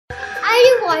Are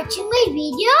you watching my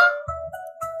video?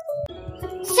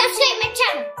 Subscribe my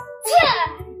channel.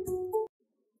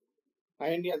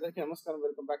 Hi అండి, అందరికీ నమస్కారం.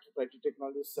 వెల్కమ్ బ్యాక్ టు ప్రతి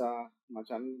టెక్నాలజీస్. మా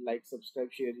ఛానల్ లైక్,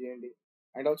 సబ్స్క్రైబ్, షేర్ చేయండి.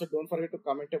 And also don't forget to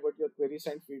comment about your queries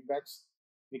and feedbacks.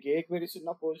 మీకు ఏ queries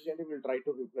ఉన్నా post చేయండి, will try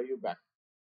to reply you back.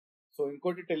 So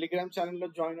ఇంకోటి టెలిగ్రామ్ ఛానల్లో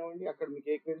జాయిన్ అవ్వండి. అక్కడ మీకు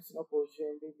ఏ క్వెరీస్ ఉన్నా పోస్ట్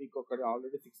చేయండి. మీకు అక్కడ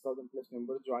ఆల్రెడీ 6,000+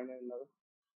 మెంబర్స్ జాయిన్ అయి ఉన్నారు.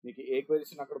 మీకు ఏ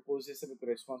క్వెరీస్ ఉన్నా అక్కడ పోస్ట్ చేస్తే మీకు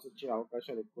రెస్పాన్స్ వచ్చే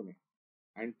అవకాశాలు ఎక్కువనే.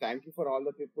 And thank you for all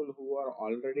the people who are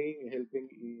already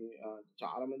helping.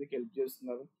 చాలా మందికి హెల్ప్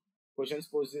చేస్తున్నారు. క్వశ్చన్స్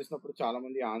పోస్ట్ చేసినప్పుడు చాలా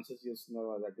మంది ఆన్సర్స్ చేస్తున్నారు.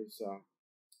 That is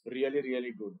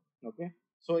really good. Okay,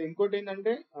 so ఇంకోటి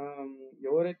ఏంటంటే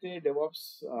ఎవరైతే డెవాప్స్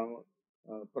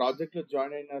ప్రాజెక్ట్లో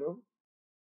జాయిన్ అయినారో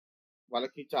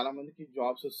వాళ్ళకి చాలా మందికి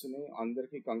జాబ్స్ వస్తున్నాయి.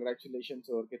 అందరికి కంగ్రాచులేషన్స్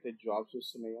ఎవరికైతే జాబ్స్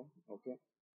వస్తున్నాయో. ఓకే,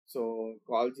 సో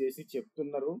కాల్ చేసి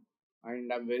చెప్తున్నారు.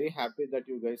 And I'm very happy that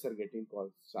you guys are getting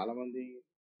calls. చాలా మంది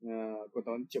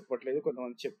కొంతమంది చెప్పట్లేదు,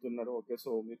 కొంతమంది చెప్తున్నారు. ఓకే, సో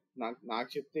మీరు నాకు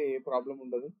చెప్తే ఏ ప్రాబ్లం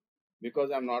ఉండదు, because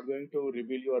I'm not going to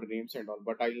reveal your names and all,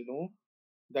 but I will know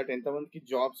that ఎంతమందికి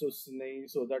జాబ్స్ వస్తున్నాయి.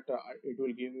 So that it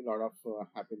will give me lot of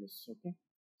happiness. Okay,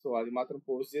 so అది మాత్రం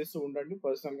పోస్ట్ చేస్తూ ఉండండి.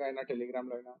 పర్సనల్గా అయినా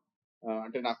టెలిగ్రామ్లో అయినా,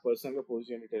 అంటే నాకు పర్సనల్గా పోస్ట్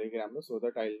చేయండి టెలిగ్రామ్లో. So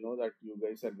that I will know that you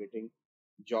guys are getting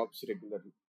jobs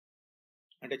regularly.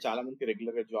 అంటే చాలా మందికి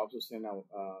రెగ్యులర్గా జాబ్స్ వస్తున్నాయని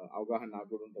అవగాహన నాకు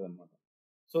కూడా ఉంటుంది అనమాట.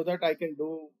 So that I can do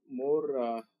more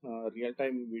real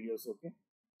time videos. Okay,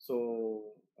 so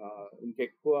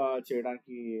ఇంకెక్కువ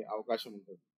చేయడానికి అవకాశం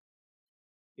ఉంటుంది.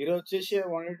 ఈరోజు వచ్చేసి I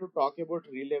wanted to talk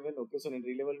about రీలెవెల్. Okay, so నేను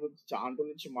రీలెవెల్ గురించి చాలా రోజుల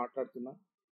నుంచి మాట్లాడుతున్నా.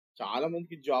 చాలా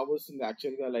మందికి జాబ్ వస్తుంది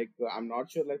యాక్చువల్గా. Like I'm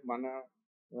not sure, like మన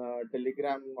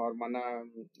టెలిగ్రామ్ ఆర్ మన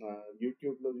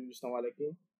యూట్యూబ్లో చూసిన వాళ్ళకి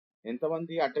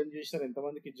ఎంతమంది అటెండ్ చేసినారు,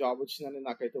 ఎంతమందికి జాబ్ వచ్చిందని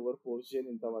నాకైతే ఎవరు పోస్ట్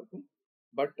చేయను ఇంతవరకు.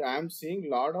 But I'm seeing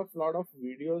lot of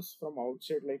videos from out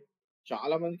side. Like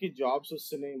చాలా మందికి జాబ్స్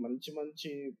వస్తున్నాయి, మంచి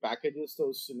ప్యాకేజెస్తో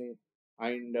వస్తున్నాయి.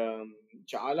 అండ్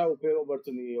చాలా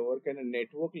ఉపయోగపడుతుంది. ఎవరికైనా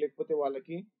నెట్వర్క్ లేకపోతే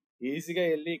వాళ్ళకి ఈజీగా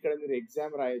వెళ్ళి ఇక్కడ మీరు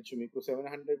ఎగ్జామ్ రాయొచ్చు. మీకు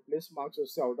 700+ మార్క్స్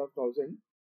వస్తే అవుట్ ఆఫ్ 1000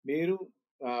 మీరు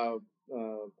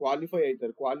క్వాలిఫై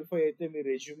అవుతారు. క్వాలిఫై అయితే మీ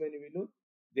రెజ్యూమేని వీళ్ళు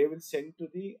they will send to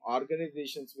the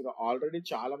organisations. మీరు ఆల్రెడీ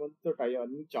చాలా మందితో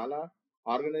చాలా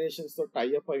ఆర్గనైజేషన్స్తో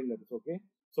టైఅప్ అయి ఉన్నారు. ఓకే,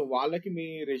 సో వాళ్ళకి మీ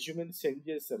రెజ్యూమేని సెండ్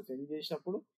చేస్తారు. సెండ్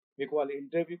చేసినప్పుడు మీకు వాళ్ళు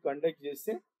ఇంటర్వ్యూ కండక్ట్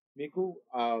చేస్తే మీకు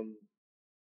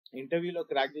ఇంటర్వ్యూలో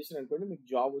క్రాక్ చేసిన అనుకోండి, మీకు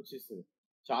జాబ్ వచ్చేస్తుంది.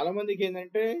 చాలా మందికి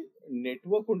ఏంటంటే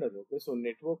నెట్వర్క్ ఉండదు. ఓకే, సో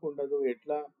నెట్వర్క్ ఉండదు,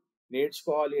 ఎట్లా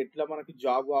నేర్చుకోవాలి, ఎట్లా మనకి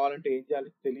జాబ్ కావాలంటే ఏం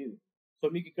చేయాలి తెలియదు. సో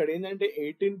మీకు ఇక్కడ ఏంటంటే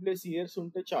 18+ ఇయర్స్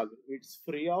ఉంటే చాలు. It's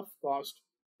free of cost.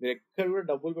 మీరు ఎక్కడ కూడా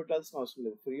డబ్బులు పెట్టాల్సిన అవసరం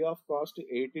లేదు. ఫ్రీ ఆఫ్ కాస్ట్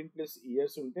 18+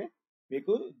 ఇయర్స్ ఉంటే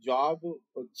మీకు జాబ్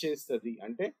వచ్చేస్తుంది.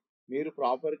 అంటే మీరు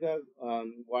ప్రాపర్గా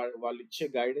వాళ్ళు ఇచ్చే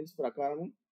గైడెన్స్ ప్రకారం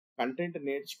కంటెంట్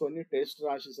నేర్చుకొని టెస్ట్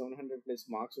రాసి 700+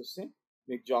 మార్క్స్ వస్తే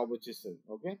మీకు జాబ్ వచ్చేస్తుంది.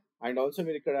 ఓకే, అండ్ ఆల్సో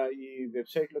మీరు ఇక్కడ ఈ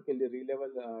వెబ్సైట్లోకి వెళ్ళి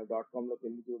relevel.com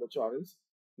వెళ్ళి చూడొచ్చు. ఆర్ఎల్స్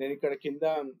నేను ఇక్కడ కింద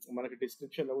మనకి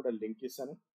డిస్క్రిప్షన్లో కూడా లింక్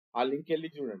ఇస్తాను. ఆ లింక్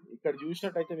వెళ్ళి చూడండి. ఇక్కడ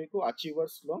చూసినట్టయితే మీకు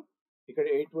అచీవర్స్లో ఇక్కడ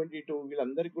 822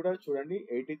 వీళ్ళందరికీ కూడా చూడండి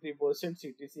 83%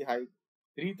 సిటీసీ హైక్,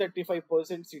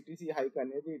 335% సిటీసీ హైక్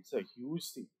అనేది ఇట్స్ అ హ్యూజ్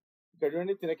థింగ్. ఇక్కడ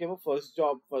చూడండి తినకేమో ఫస్ట్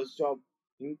జాబ్.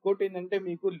 ఇంకోటి ఏంటంటే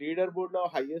మీకు లీడర్ బోర్డ్లో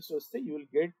హైయెస్ట్ వస్తే యూ విల్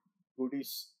గెట్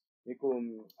గుడీస్. మీకు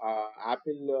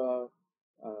Apple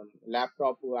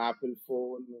laptop, Apple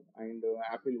phone and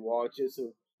Apple watches,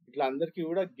 ఇట్లా అందరికీ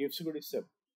కూడా గిఫ్ట్స్ కూడా ఇస్తారు.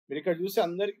 మీరు ఇక్కడ చూస్తే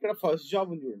అందరికి ఇక్కడ ఫస్ట్ జాబ్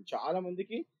ఉంది చూడండి. చాలా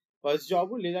మందికి ఫస్ట్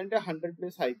జాబ్, లేదంటే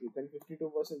 100+ hike.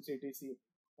 52% CTC,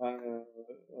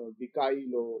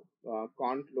 బికాయిలో,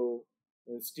 కాంట్లో,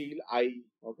 steel I.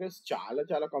 Okay,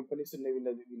 చాలా కంపెనీస్ ఉన్నాయి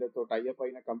వీళ్ళతో టైఅప్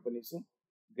అయిన కంపెనీస్.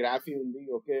 గ్రాఫీ ఉంది.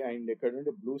 ఓకే, అండ్ ఇక్కడ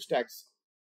నుండి బ్లూ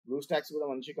స్టాక్స్ కూడా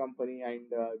మంచి company.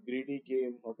 And greedy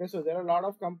game. Okay, so there are lot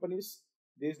of companies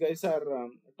these guys are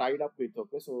tied up with.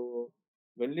 Okay, so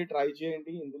వెళ్ళి ట్రై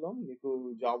చేయండి. ఇందులో మీకు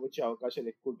జాబ్ వచ్చే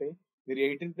అవకాశాలు ఎక్కువ ఉంటాయి. మీరు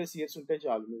 18+ ఇయర్స్ ఉంటే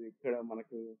చాలు. మీరు ఇక్కడ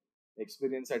మనకు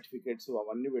ఎక్స్పీరియన్స్ సర్టిఫికేట్స్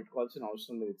అవన్నీ పెట్టుకోవాల్సిన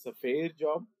అవసరం లేదు. It's a fair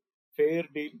job, fair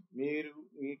deal.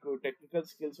 మీకు టెక్నికల్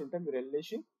స్కిల్స్ ఉంటే మీరు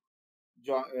వెళ్ళేసి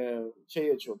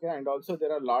చేయొచ్చు. Okay, and also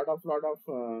there are lot of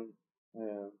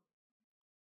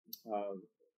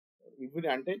ఇవి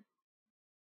అంటే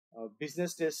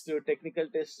బిజినెస్ టెస్ట్, టెక్నికల్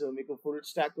టెస్ట్, మీకు ఫుల్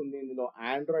స్టాక్ ఉంది. ఇందులో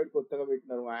ఆండ్రాయిడ్ కొత్తగా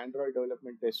పెట్టినారు. ఆండ్రాయిడ్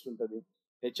డెవలప్మెంట్ టెస్ట్ ఉంటుంది.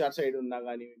 హెచ్ఆర్ సైడ్ ఉన్నా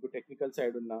కానీ, మీకు టెక్నికల్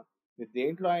సైడ్ ఉన్నా, మీరు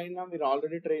దేంట్లో అయినా మీరు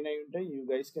ఆల్రెడీ ట్రైన్ అయి ఉంటే you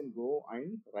guys can go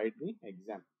and right the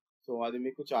exam. So అది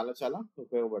మీకు చాలా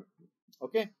ఉపయోగపడుతుంది.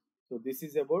 Okay, so this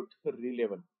is about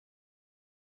రీలెవెల్.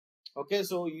 Okay,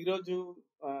 so ఈరోజు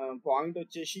పాయింట్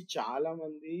వచ్చేసి చాలా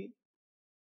మంది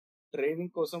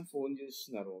ట్రైనింగ్ కోసం ఫోన్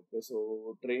చేస్తున్నారు. ఓకే, సో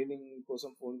ట్రైనింగ్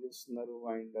కోసం ఫోన్ చేస్తున్నారు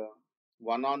అండ్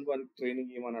 1-on-1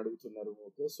 ట్రైనింగ్ ఏమని అడుగుతున్నారు.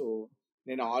 ఓకే, సో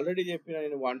నేను ఆల్రెడీ చెప్పిన,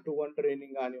 నేను 1-to-1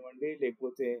 ట్రైనింగ్ కానివ్వండి,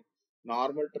 లేకపోతే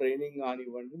నార్మల్ ట్రైనింగ్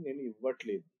కానివ్వండి, నేను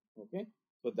ఇవ్వట్లేదు. ఓకే,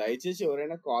 సో దయచేసి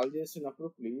ఎవరైనా కాల్ చేస్తున్నప్పుడు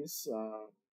please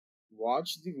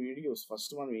watch the videos.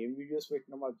 First మనం ఏం వీడియోస్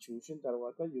పెట్టినామో అది చూసిన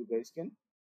తర్వాత you guys can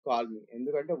call me.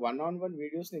 ఎందుకంటే 1-on-1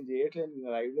 వీడియోస్ నేను చేయట్లేదు,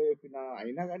 నేను లైవ్లో చెప్పిన.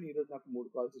 అయినా కానీ ఈరోజు నాకు 3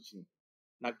 కాల్స్ వచ్చినాయి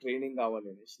నాకు ట్రైనింగ్ కావాలి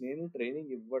అనేసి. నేను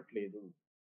ట్రైనింగ్ ఇవ్వట్లేదు.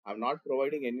 I'm not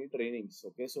providing any trainings.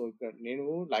 Okay, so ఇక్కడ నేను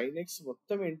లైనెక్స్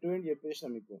మొత్తం ఎండ్ టు ఎండ్ చెప్పేసిన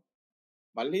మీకు.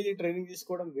 మళ్ళీ ఇది ట్రైనింగ్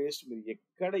తీసుకోవడం వేస్ట్. మీరు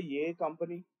ఎక్కడ ఏ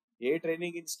కంపెనీ ఏ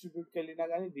ట్రైనింగ్ ఇన్స్టిట్యూట్కి వెళ్ళినా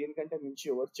కానీ దీనికంటే మించి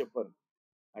ఎవరు చెప్పరు.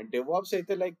 అండ్ డెవాప్స్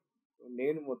అయితే లైక్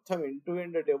నేను మొత్తం end to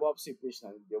end DevOps ఇప్పేసిన.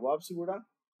 DevOps కూడా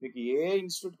మీకు ఏ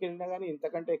ఇన్స్టిట్యూట్కి వెళ్ళినా కానీ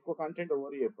ఇంతకంటే ఎక్కువ కంటెంట్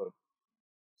ఎవరు చెప్పరు.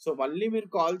 సో మళ్ళీ మీరు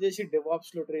కాల్ చేసి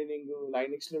డెవాప్స్ లో ట్రైనింగ్,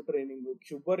 లైనెక్స్ లో ట్రైనింగ్,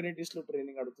 క్యూబర్నెటిస్ లో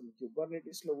ట్రైనింగ్ అడుగుతుంది.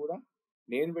 క్యూబర్నెటిస్ లో కూడా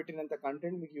నేను పెట్టినంత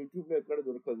కంటెంట్ మీకు యూట్యూబ్ లో ఎక్కడ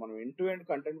దొరకదు. మనం ఎండ్ టు ఎండ్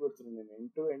కంటెంట్ పెడుతున్నాను. నేను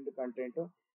ఎండ్ టు ఎండ్ కంటెంట్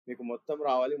మీకు మొత్తం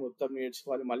రావాలి, మొత్తం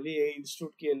నేర్చుకోవాలి. మళ్ళీ ఏ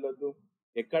ఇన్స్టిట్యూట్ కి వెళ్ళొద్దు,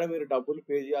 ఎక్కడ మీరు డబ్బులు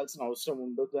పే చేయాల్సిన అవసరం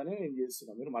ఉండొద్దు అని నేను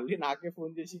చేస్తున్నాను. మీరు మళ్ళీ నాకే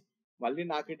ఫోన్ చేసి మళ్ళీ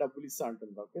నాకే డబ్బులు ఇస్తా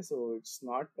అంటున్నారు. Okay, so it's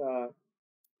not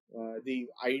the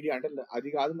idea. అంటే అది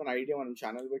కాదు మన ఐడియా, మనం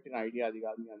ఛానల్ పెట్టిన ఐడియా అది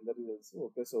కాదు, మీ అందరికీ తెలుసు.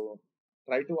 Okay, so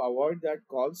try to avoid that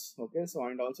calls. Okay, so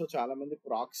and also చాలా మంది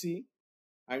ప్రాక్సీ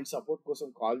అండ్ సపోర్ట్ కోసం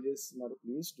కాల్ చేస్తున్నారు.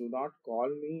 Please do not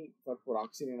call me for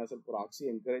proxy. నేను అసలు ప్రాక్సీ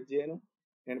ఎంకరేజ్ చేయను,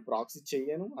 నేను ప్రాక్సీ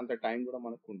చెయ్యను, అంత టైం కూడా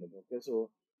మనకు ఉండదు. ఓకే, సో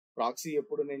ప్రాక్సీ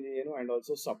ఎప్పుడు నేను చేయను, అండ్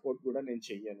ఆల్సో సపోర్ట్ కూడా నేను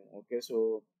చెయ్యను. ఓకే, సో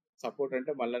సపోర్ట్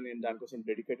అంటే మళ్ళీ నేను దానికోసం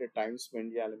డెడికేటెడ్ టైం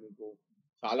స్పెండ్ చేయాలి. మీకు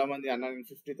చాలా మంది అన్న నేను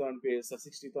 50,000 పే చేస్తా,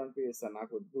 60,000 పే చేస్తాను,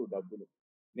 నాకు వద్దు డబ్బులు.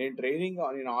 నేను ట్రైనింగ్,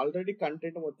 నేను ఆల్రెడీ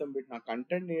కంటెంట్ మొత్తం పెట్టిన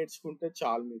కంటెంట్ నేర్చుకుంటే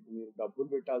చాలు, మీకు మీరు డబ్బులు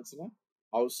పెట్టాల్సిన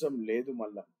అవసరం లేదు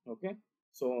మళ్ళా. ఓకే,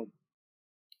 సో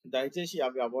దయచేసి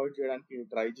అవి అవాయిడ్ చేయడానికి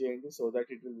ట్రై చేయండి. So that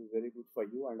it will be very good for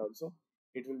you and also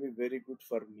it will be very good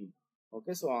for me.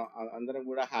 Okay, so అందరం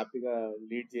కూడా హ్యాపీగా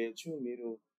లీడ్ చేయొచ్చు. మీరు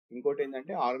ఇంకోటి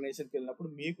ఏంటంటే ఆర్గనైజేషన్కి వెళ్ళినప్పుడు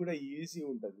మీకు కూడా ఈజీ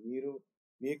ఉంటుంది.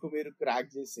 మీరు క్రాక్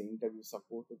చేసే ఇంటర్వ్యూ,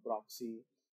 సపోర్ట్, ప్రాక్సీ,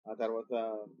 ఆ తర్వాత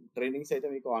ట్రైనింగ్స్ అయితే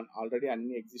మీకు ఆల్రెడీ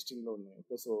అన్ని ఎగ్జిస్టింగ్ లో ఉన్నాయి.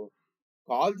 ఓకే, సో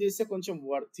కాల్ చేస్తే కొంచెం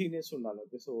వర్తీనెస్ ఉండాలి.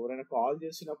 ఓకే, సో ఎవరైనా కాల్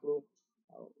చేసినప్పుడు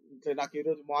ఇట్లా నాకు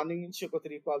ఈరోజు మార్నింగ్ నుంచి ఒక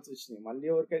 3 కాల్స్ వచ్చినాయి. మళ్ళీ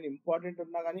ఎవరికైనా ఇంపార్టెంట్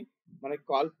ఉన్నా కానీ మనకి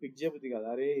కాల్ పిక్ చేయబుద్ది కదా.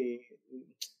 అరే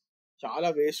చాలా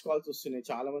వేస్ట్ కాల్స్ వస్తున్నాయి,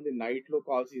 చాలా మంది నైట్ లో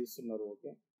కాల్స్ చేస్తున్నారు.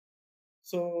 ఓకే,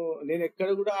 సో నేను ఎక్కడ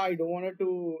కూడా I don't want to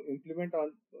implement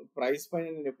on price పైన.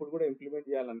 నేను ఎప్పుడు కూడా ఇంప్లిమెంట్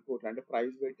చేయాలనుకోవట్లేదు. అంటే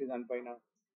ప్రైస్ పెట్టి దానిపైన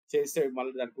చేస్తే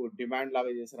మళ్ళీ దానికి డిమాండ్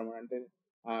లాగా చేస్తారని. అంటే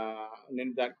ఆ,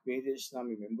 నేను దానికి పే చేసిన,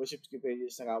 మీ మెంబర్షిప్స్ కి పే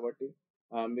చేసిన కాబట్టి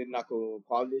మీరు నాకు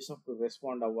కాల్ చేసినప్పుడు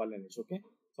రెస్పాండ్ అవ్వాలి అనేసి. ఓకే,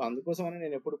 సో అందుకోసమని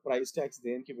నేను ఎప్పుడు ప్రైస్ ట్యాక్స్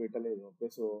దేనికి పెట్టలేదు. ఓకే,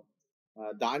 సో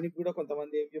దానికి కూడా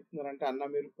కొంతమంది ఏం చెప్తున్నారంటే అన్న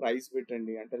మీరు ప్రైస్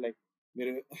పెట్టండి అంటే లైక్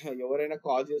మీరు ఎవరైనా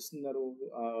కాల్ చేస్తున్నారు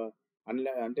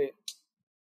అంటే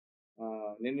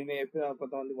నేను చెప్పిన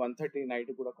కొంతమంది 1:30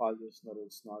 నైట్ కూడా కాల్ చేస్తున్నారు.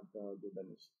 ఇట్స్ నాట్ గుడ్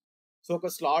అనేసి. సో ఒక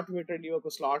స్లాట్ పెట్టండి, ఒక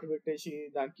స్లాట్ పెట్టేసి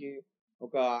దానికి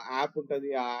ఒక యాప్ ఉంటుంది,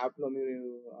 ఆ యాప్ లో మీరు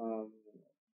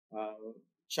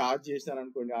చార్జ్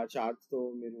చేస్తారనుకోండి, ఆ చార్జ్ తో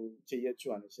మీరు చెయ్యొచ్చు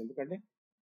అనేసి. ఎందుకంటే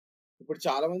ఇప్పుడు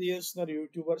చాలా మంది చేస్తున్నారు,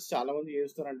 యూట్యూబర్స్ చాలా మంది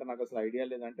చేస్తున్నారు. అంటే నాకు అసలు ఐడియా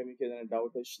లేదంటే మీకు ఏదైనా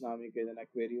డౌట్ వచ్చినా, మీకు ఏదైనా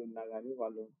క్వెరీ ఉన్నా కానీ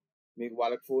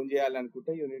వాళ్ళకి ఫోన్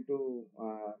చేయాలనుకుంటే you need to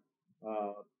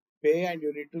pay and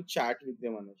you need to chat with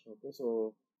them అనేసి. ఓకే, సో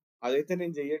అదైతే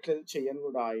నేను చెయ్యట్లేదు, చెయ్యను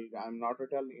కూడా. I'm not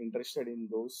at all interested in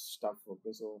those stuff.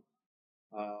 Okay, so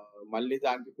మళ్ళీ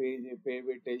దానికి పే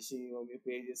పెట్టేసి మీరు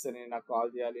పే చేస్తేనే నాకు కాల్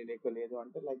చేయాలి లేక లేదు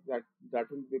అంటే like that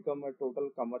will become total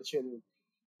commercial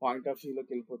point of వ్యూలోకి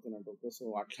వెళ్ళిపోతున్నట్టు. Okay, so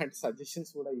అట్లాంటి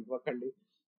సజెషన్స్ కూడా ఇవ్వకండి.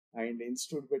 అండ్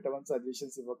ఇన్స్టిట్యూట్ పెట్టమని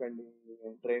సజెషన్స్ ఇవ్వకండి,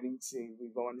 ట్రైనింగ్స్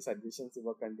ఇవ్వమని సజెషన్స్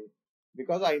ఇవ్వకండి.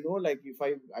 Because I know like if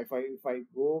I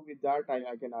go with that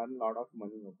I can earn lot of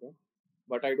money. Okay,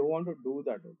 but I don't want to do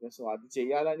that. Okay, so అది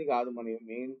చేయాలని కాదు, మన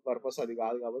మెయిన్ పర్పస్ అది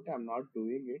కాదు కాబట్టి I'm not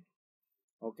doing it.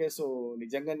 Okay, so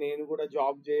నిజంగా నేను కూడా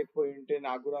జాబ్ చేయకపోయి ఉంటే,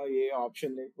 నాకు కూడా ఏ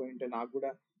ఆప్షన్ లేకపోయి ఉంటే, నాకు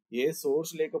కూడా ఏ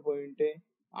సోర్స్ లేకపోయి ఉంటే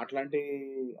అట్లాంటి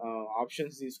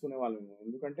ఆప్షన్స్ తీసుకునే వాళ్ళము.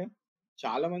 ఎందుకంటే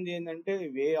చాలా మంది ఏంటంటే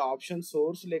ఏ ఆప్షన్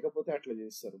సోర్స్ లేకపోతే అట్లా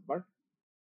చేస్తారు. But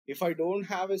if I don't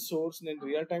have a source, నేను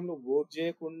రియల్ టైంలో వర్క్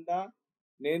చేయకుండా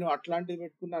నేను అట్లాంటివి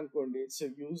పెట్టుకున్నా అనుకోండి, ఇట్స్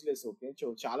యూజ్లెస్. ఓకే, సో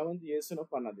చాలా మంది చేస్తున్న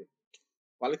పని అది.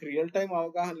 వాళ్ళకి రియల్ టైం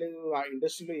అవగాహన లేదు, ఆ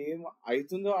ఇండస్ట్రీలో ఏం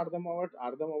అవుతుందో అర్థం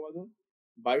అవ్వదు.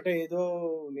 బయట ఏదో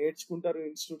నేర్చుకుంటారు,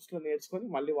 ఇన్స్టిట్యూట్స్ లో నేర్చుకొని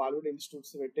మళ్ళీ వాళ్ళు కూడా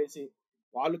ఇన్స్టిట్యూట్స్ పెట్టేసి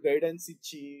వాళ్ళు గైడెన్స్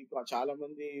ఇచ్చి చాలా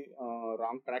మంది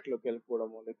రాంగ్ ట్రాక్ లోకి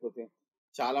వెళ్ళిపోవడము, లేకపోతే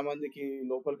చాలా మందికి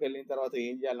లోపలికి వెళ్ళిన తర్వాత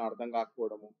ఏం చేయాలని అర్థం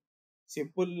కాకపోవడము.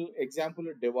 Simple example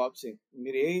DevOps.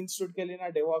 మీరు ఏ ఇన్స్టిట్యూట్కి వెళ్ళినా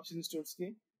డెవాప్స్ ఇన్స్టిట్యూట్స్ కి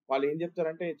వాళ్ళు ఏం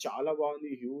చెప్తారంటే చాలా బాగుంది,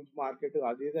 హ్యూజ్ మార్కెట్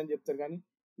అది ఇది అని చెప్తారు, కానీ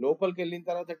లోపలికి వెళ్ళిన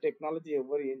తర్వాత టెక్నాలజీ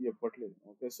ఎవరు ఏం చెప్పట్లేదు.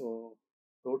 Okay, so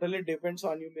totally depends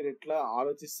on you, మీరు ఎట్లా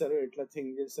ఆలోచిస్తారు, ఎట్లా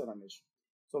థింక్ చేస్తారు అనేసి.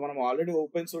 సో మనం ఆల్రెడీ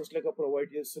ఓపెన్ సోర్స్ లెక్క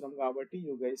ప్రొవైడ్ చేస్తున్నాం కాబట్టి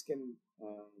you guys can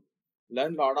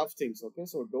learn lot of things. Okay,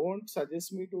 so don't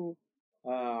suggest me to,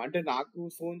 అంటే నాకు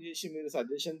ఫోన్ చేసి మీరు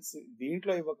సజెషన్స్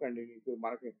దీంట్లో ఇవ్వకండి. మీకు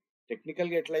మనకి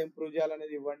టెక్నికల్గా ఎట్లా ఇంప్రూవ్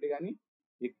చేయాలనేది ఇవ్వండి, కానీ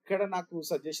ఇక్కడ నాకు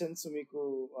సజెషన్స్ మీకు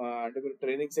అంటే మీరు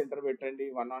ట్రైనింగ్ సెంటర్ పెట్టండి,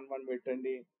 1-on-1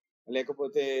 పెట్టండి,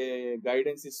 లేకపోతే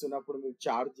గైడెన్స్ ఇస్తున్నప్పుడు మీరు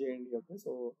చార్జ్ చేయండి. ఓకే,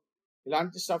 సో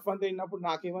ఇలాంటి స్టఫ్ అంతా విన్నప్పుడు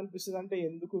నాకేమనిపిస్తుంది అంటే,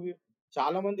 ఎందుకు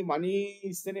చాలా మంది మనీ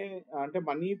ఇస్తేనే, అంటే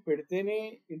మనీ పెడితేనే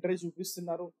ఇంట్రెస్ట్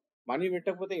చూపిస్తున్నారు, మనీ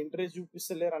పెట్టకపోతే ఇంట్రెస్ట్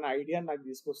చూపిస్తలేరు అనే ఐడియా నాకు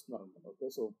తీసుకొస్తున్నారు అనమాట. ఓకే,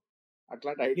 సో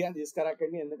అట్లాంటి ఐడియా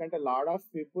తీసుకురాకండి. ఎందుకంటే లాడ్ ఆఫ్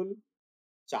పీపుల్,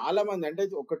 చాలా మంది, అంటే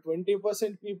ఒక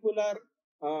 20% people are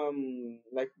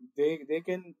like they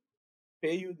can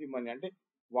pay you the money, అంటే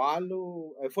వాళ్ళు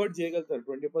ఎఫర్ట్ చేయగలుగుతారు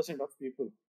 20% ఆఫ్ పీపుల్.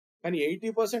 కానీ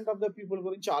 80% ఆఫ్ ద పీపుల్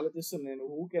గురించి ఆలోచిస్తున్నాను నేను,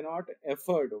 who cannot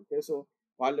afford. Okay, so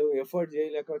వాళ్ళు ఎఫర్ట్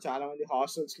చేయలేక చాలా మంది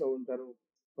హాస్టల్స్ లో ఉంటారు.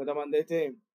 కొంతమంది అయితే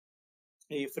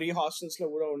ఈ ఫ్రీ హాస్టల్స్ లో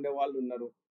కూడా ఉండే వాళ్ళు ఉన్నారు.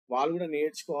 వాళ్ళు కూడా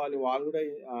నేర్చుకోవాలి, వాళ్ళు కూడా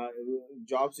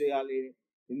జాబ్ చేయాలి.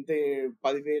 ఇంతే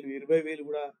 10,000 20,000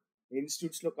 కూడా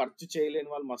ఇన్స్టిట్యూట్స్ లో ఖర్చు చేయలేని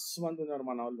వాళ్ళు మస్తు మంది ఉన్నారు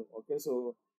మన వాళ్ళు. ఓకే, సో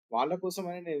వాళ్ళ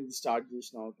కోసమనే నేను ఇది స్టార్ట్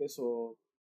చేసిన. ఓకే, సో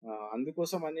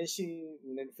అందుకోసం అనేసి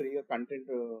నేను ఫ్రీగా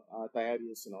కంటెంట్ తయారు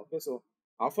చేస్తున్నా. ఓకే, సో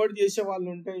అఫోర్డ్ చేసే వాళ్ళు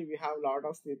ఉంటే we have lot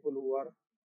of people who are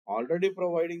already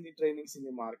providing the trainings in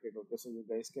the market. Okay, so you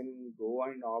guys can go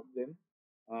and AAP them.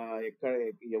 ఎక్కడ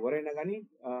ఎవరైనా కానీ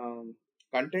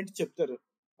కంటెంట్ చెప్తారు,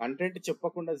 కంటెంట్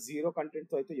చెప్పకుండా జీరో కంటెంట్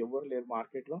తో అయితే ఎవరు లేరు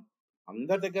మార్కెట్ లో.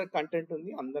 అందరి దగ్గర కంటెంట్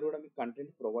ఉంది, అందరు కూడా మీకు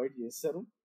కంటెంట్ ప్రొవైడ్ చేస్తారు,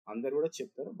 అందరు కూడా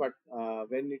చెప్తారు. But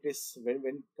when it is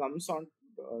when comes on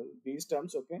these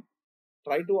terms, okay,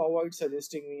 try to avoid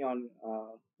suggesting me on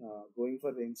going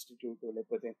for the institute,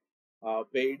 లేకపోతే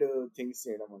పెయిడ్ థింగ్స్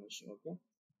చేయడం అనేసి. ఓకే,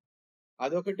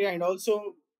 అదొకటి. And also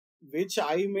which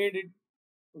I made it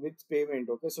with payment.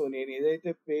 Okay, so నేను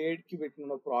ఏదైతే పేడ్ కి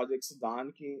పెట్టిన projects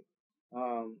దానికి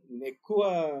ఎక్కువ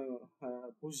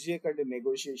పుష్ చేయకండి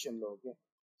నెగోషియేషన్ లో. ఓకే,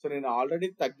 సో నేను ఆల్రెడీ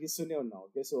తగ్గిస్తూనే ఉన్నా.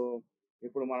 ఓకే, సో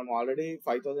ఇప్పుడు మనం ఆల్రెడీ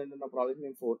 5,000 ఉన్న ప్రాజెక్ట్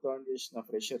నేను 4,000 చేసిన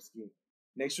ఫ్రెషర్స్ కి.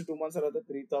 నెక్స్ట్ 2 months తర్వాత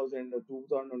 3,000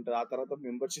 2,000 ఉంటుంది, ఆ తర్వాత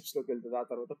మెంబర్షిప్స్ లోకి వెళ్తుంది, ఆ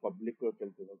తర్వాత పబ్లిక్ లోకి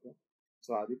వెళ్తుంది. ఓకే,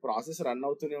 సో అది ప్రాసెస్ రన్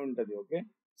అవుతూనే ఉంటది. ఓకే,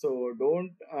 సో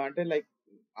డోంట్, అంటే like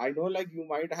I know like you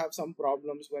might have some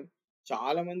problems.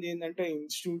 చాలా మంది ఏంటంటే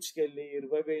ఇన్స్టిట్యూట్స్కి వెళ్ళి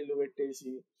 20,000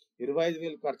 పెట్టేసి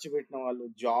 25,000 ఖర్చు పెట్టిన వాళ్ళు,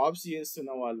 జాబ్స్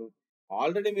చేస్తున్న వాళ్ళు,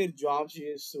 ఆల్రెడీ మీరు జాబ్స్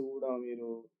చేస్తూ కూడా మీరు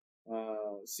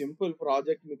సింపుల్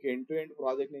ప్రాజెక్ట్, మీకు ఎండ్ టు ఎండ్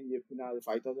ప్రాజెక్ట్ నేను చెప్పిన అది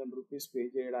 5,000 రూపీస్ పే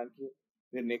చేయడానికి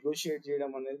మీరు నెగోషియేట్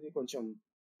చేయడం అనేది కొంచెం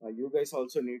you guys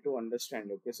also need to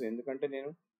understand. Okay, so ఎందుకంటే నేను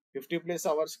 50+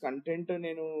 అవర్స్ కంటెంట్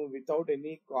నేను వితౌట్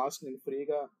ఎనీ కాస్ట్ నేను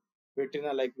ఫ్రీగా పెట్టిన,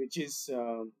 లైక్ విచ్ ఈస్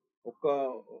ఒక్క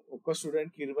ఒక్క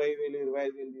స్టూడెంట్ కి 20,000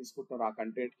 25,000 తీసుకుంటున్నారు ఆ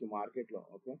కంటెంట్ కి మార్కెట్ లో.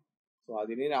 ఓకే, సో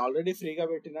అది నేను ఆల్రెడీ ఫ్రీగా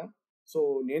పెట్టిన. సో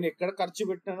నేను ఎక్కడ ఖర్చు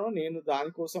పెట్టినానో నేను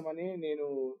దానికోసమని నేను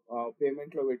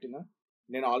పేమెంట్ లో పెట్టిన.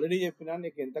 నేను ఆల్రెడీ చెప్పిన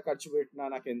నీకు ఎంత ఖర్చు పెట్టినా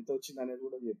నాకు ఎంత వచ్చింది అనేది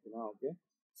కూడా చెప్పిన. Okay,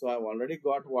 so I already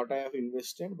got what I have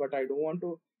invested, but I don't want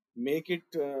to make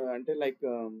it, అంటే లైక్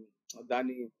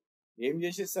దాన్ని ఏం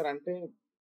చేసేస్తారంటే,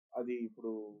 అది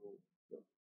ఇప్పుడు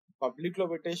పబ్లిక్ లో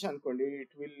పెట్టేసి అనుకోండి,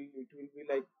 ఇట్ విల్ బి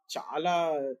లైక్ చాలా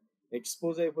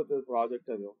ఎక్స్పోజ్ అయిపోతుంది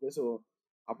ప్రాజెక్ట్ అది. ఓకే, సో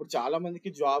అప్పుడు చాలా మందికి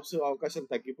జాబ్స్ అవకాశాలు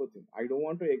తగ్గిపోతుంది. I don't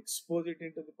want to expose it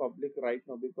in to the public right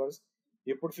no, because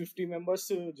ఇప్పుడు 50 members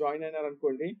జాయిన్ అయినారు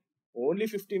అనుకోండి, ఓన్లీ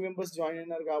 50 members జాయిన్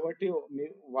అయినారు కాబట్టి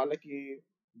వాళ్ళకి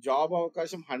జాబ్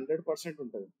అవకాశం 100%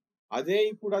 ఉంటుంది. అదే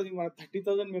ఇప్పుడు అది మన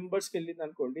 30,000 మెంబర్స్కి వెళ్ళింది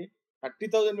అనుకోండి,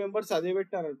 30,000 మెంబర్స్ అదే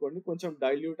పెట్టారు అనుకోండి, కొంచెం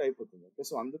డైల్యూట్ అయిపోతుంది. ఓకే,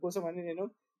 సో అందుకోసం అని నేను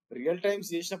రియల్ టైమ్స్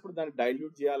చేసినప్పుడు దాన్ని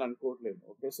డైల్యూట్ చేయాలనుకోవట్లేదు.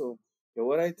 ఓకే, సో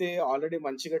ఎవరైతే ఆల్రెడీ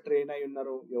మంచిగా ట్రైన్ అయి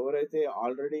ఉన్నారో, ఎవరైతే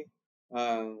ఆల్రెడీ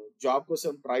జాబ్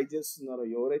కోసం ట్రై చేస్తున్నారో,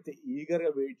 ఎవరైతే ఈగర్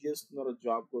గా వెయిట్ చేస్తున్నారో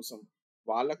జాబ్ కోసం,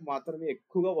 వాళ్ళకి మాత్రమే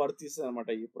ఎక్కువగా వర్తిస్తుంది అనమాట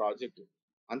ఈ ప్రాజెక్ట్.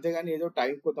 అంతేగాని ఏదో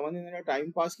టైం, కొంతమంది ఏంటంటే టైం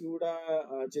పాస్ కి కూడా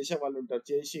చేసే వాళ్ళు ఉంటారు,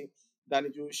 చేసి దాన్ని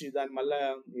చూసి దాన్ని మళ్ళా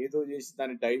ఏదో చేసి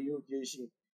దాన్ని డైల్యూట్ చేసి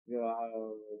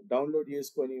డౌన్లోడ్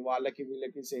చేసుకొని వాళ్ళకి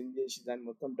వీళ్ళకి సెండ్ చేసి దాన్ని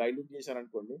మొత్తం డైల్యూట్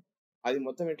చేశారనుకోండి, అది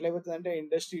మొత్తం ఎట్లయిపోతుంది అంటే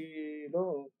ఇండస్ట్రీలో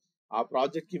ఆ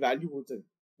ప్రాజెక్ట్ కి వాల్యూ పోతుంది.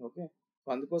 ఓకే, సో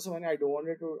అందుకోసం అని I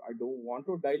don't want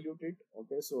to dilute it.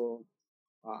 Okay, so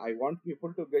I want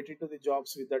people to get it to the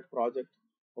jobs with that project.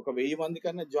 ఒక 1000 మంది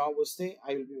కన్నా జాబ్ వస్తే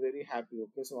I will be very happy.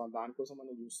 Okay, so దానికోసం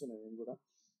మనం చూస్తున్నాను నేను కూడా.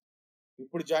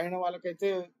 ఇప్పుడు జాయిన్ అయిన వాళ్ళకైతే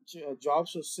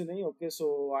జాబ్స్ వస్తున్నాయి. Okay, so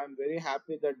I'm very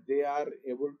happy that they are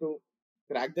able to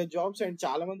crack the jobs. And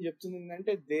చాలా మంది చెప్తుంది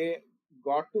ఏంటంటే they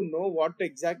got to know what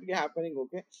exactly happening.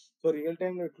 Okay, so real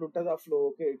time లో ఇట్లుంటుంది ఆ ఫ్లో.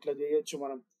 ఓకే, ఇట్లా చేయొచ్చు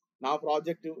మనం, నా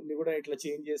ప్రాజెక్ట్ ని కూడా ఇట్లా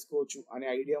చేంజ్ చేసుకోవచ్చు అనే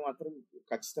ఐడియా మాత్రం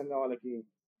ఖచ్చితంగా వాళ్ళకి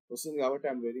వస్తుంది కాబట్టి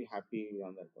I'm very happy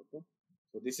on that. Okay,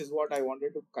 so this is what I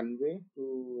wanted to convey to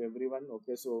every one.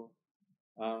 Okay, so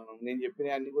నేను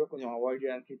చెప్పిన అన్ని కూడా కొంచెం అవాయిడ్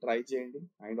చేయడానికి ట్రై చేయండి.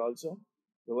 అండ్ ఆల్సో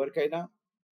ఎవరికైనా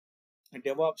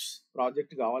డెవాప్స్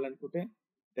ప్రాజెక్ట్ కావాలనుకుంటే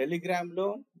టెలిగ్రామ్లో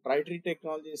ట్రైటరీ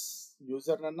టెక్నాలజీస్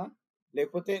యూజర్ అన్నా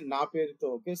లేకపోతే నా పేరుతో,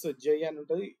 ఓకే, సో జై అని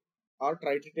ఉంటుంది, ఆర్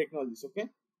ట్రైటరీ టెక్నాలజీస్. ఓకే,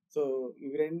 సో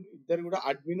ఇవి ఇద్దరు కూడా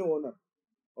admin owner.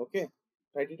 Okay,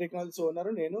 ట్రైటరీ technologies owner,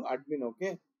 నేను అడ్మిన్.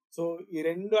 ఓకే, సో ఈ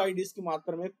రెండు ఐడీస్కి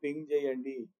మాత్రమే పింగ్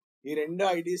చేయండి. ఈ రెండు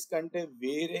ఐడీస్ కంటే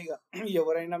వేరేగా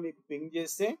ఎవరైనా మీకు పింగ్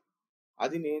చేస్తే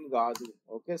అది నేను కాదు.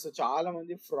 ఓకే, సో చాలా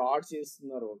మంది ఫ్రాడ్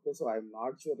చేస్తున్నారు. Okay, so I'm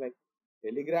not sure, like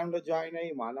Telegram లో జాయిన్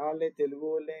అయ్యి మన వాళ్ళే తెలుగు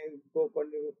వాళ్ళే ఇంకో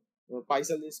కొన్ని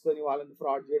పైసలు తీసుకొని వాళ్ళని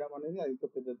ఫ్రాడ్ చేయడం అనేది అది ఇంకో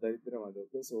పెద్ద దరిద్రం అది.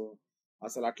 ఓకే, సో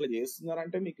అసలు అట్లా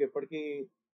చేస్తున్నారంటే మీకు ఎప్పటికీ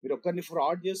మీరు ఒక్కరిని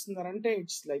ఫ్రాడ్ చేస్తున్నారంటే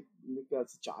ఇట్స్ లైక్ మీకు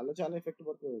అసలు చాలా చాలా ఎఫెక్ట్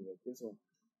పడుతుంది. Okay, so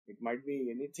it might be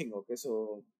anything. Okay, so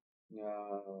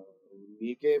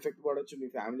మీకే ఎఫెక్ట్ పడవచ్చు, మీ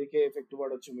ఫ్యామిలీకే ఎఫెక్ట్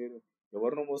పడవచ్చు. మీరు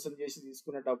ఎవరినో మోసం చేసి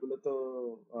తీసుకున్న డబ్బులతో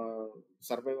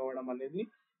సర్వైవ్ అవ్వడం అనేది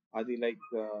అది లైక్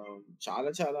చాలా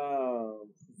చాలా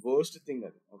వర్స్ట్ థింగ్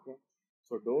అది. Okay,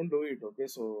 so don't do it. Okay,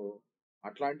 so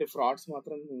అట్లాంటి ఫ్రాడ్స్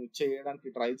మాత్రం చేయడానికి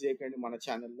ట్రై చేయకండి మన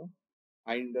ఛానల్లో.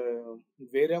 అండ్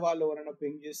వేరే వాళ్ళు ఎవరైనా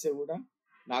పింగ్ చేస్తే కూడా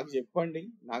నాకు చెప్పండి,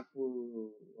 నాకు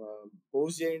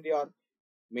పోస్ట్ చేయండి, ఆర్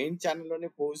మెయిన్ ఛానల్లోనే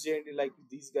పోస్ట్ చేయండి, like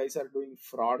these guys are doing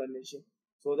fraud అనేసి,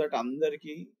 సో దట్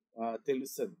అందరికీ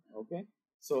తెలుస్తుంది. ఓకే,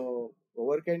 సో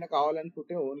ఎవరికైనా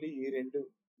కావాలనుకుంటే ఓన్లీ ఈ రెండు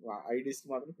ఐడీస్కి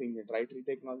మాత్రం పింగ్ చేయండి, ట్రైటరీ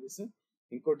టెక్నాలజీస్,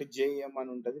 ఇంకోటి జేఎం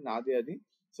అని ఉంటుంది, నాదే అది.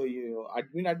 సో ఈ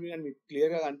అడ్మిన్ అని మీకు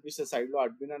క్లియర్గా కనిపిస్తుంది, సైడ్లో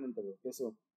అడ్మిన్ అని ఉంటుంది. ఓకే, సో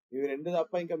ఇవి రెండు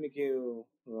తప్ప ఇంకా మీకు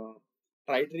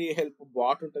ట్రైటరీ హెల్ప్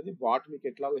బాట్ ఉంటుంది, బాట్ మీకు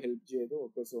ఎట్లాగో హెల్ప్ చేయదు.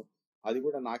 ఓకే, సో అది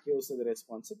కూడా నాకే వస్తుంది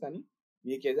రెస్పాన్స్. కానీ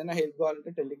మీకు ఏదైనా హెల్ప్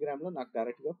కావాలంటే టెలిగ్రామ్లో నాకు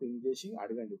డైరెక్ట్గా పింగ్ చేసి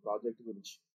అడగండి ప్రాజెక్ట్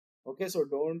గురించి. ఓకే, సో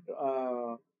డోంట్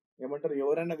ఏమంటారు,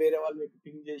 ఎవరైనా వేరే వాళ్ళు మీకు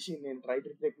పింగ్ చేసి నేను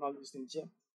ట్రైటరీ టెక్నాలజీస్ నుంచి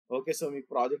ఓకే సో మీకు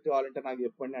ప్రాజెక్ట్ కావాలంటే నాకు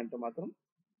చెప్పండి అంటే మాత్రం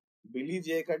బిలీవ్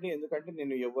చేయకండి. ఎందుకంటే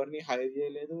నేను ఎవరిని హైర్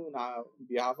చేయలేదు, నా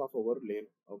బిహాఫ్ ఆఫ్ ఎవరు లేరు.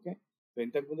 ఓకే, సో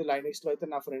ఇంతకుముందు లైనెక్స్లో అయితే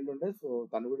నా ఫ్రెండ్ ఉండే, సో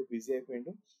తను కూడా బిజీ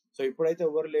అయిపోయిండు. సో ఇప్పుడైతే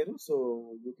ఎవరు లేరు, so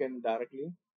you can directly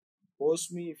post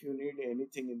me if you need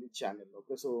anything in the channel.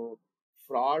 Okay, so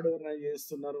fraud ఎవరైనా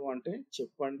చేస్తున్నారు అంటే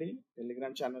చెప్పండి,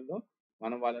 టెలిగ్రామ్ ఛానల్లో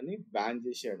మనం వాళ్ళని బ్యాన్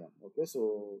చేసేయడం. ఓకే, సో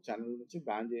ఛానల్ నుంచి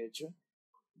బ్యాన్ చేయొచ్చు,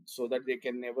 so that they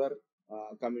can never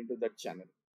come into that channel.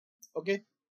 Okay,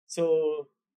 so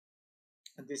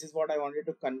this is what I wanted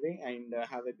to convey, and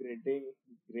have a great day,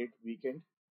 great weekend.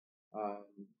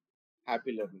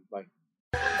 Happy learning. Bye.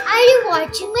 Are you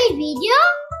watching my video?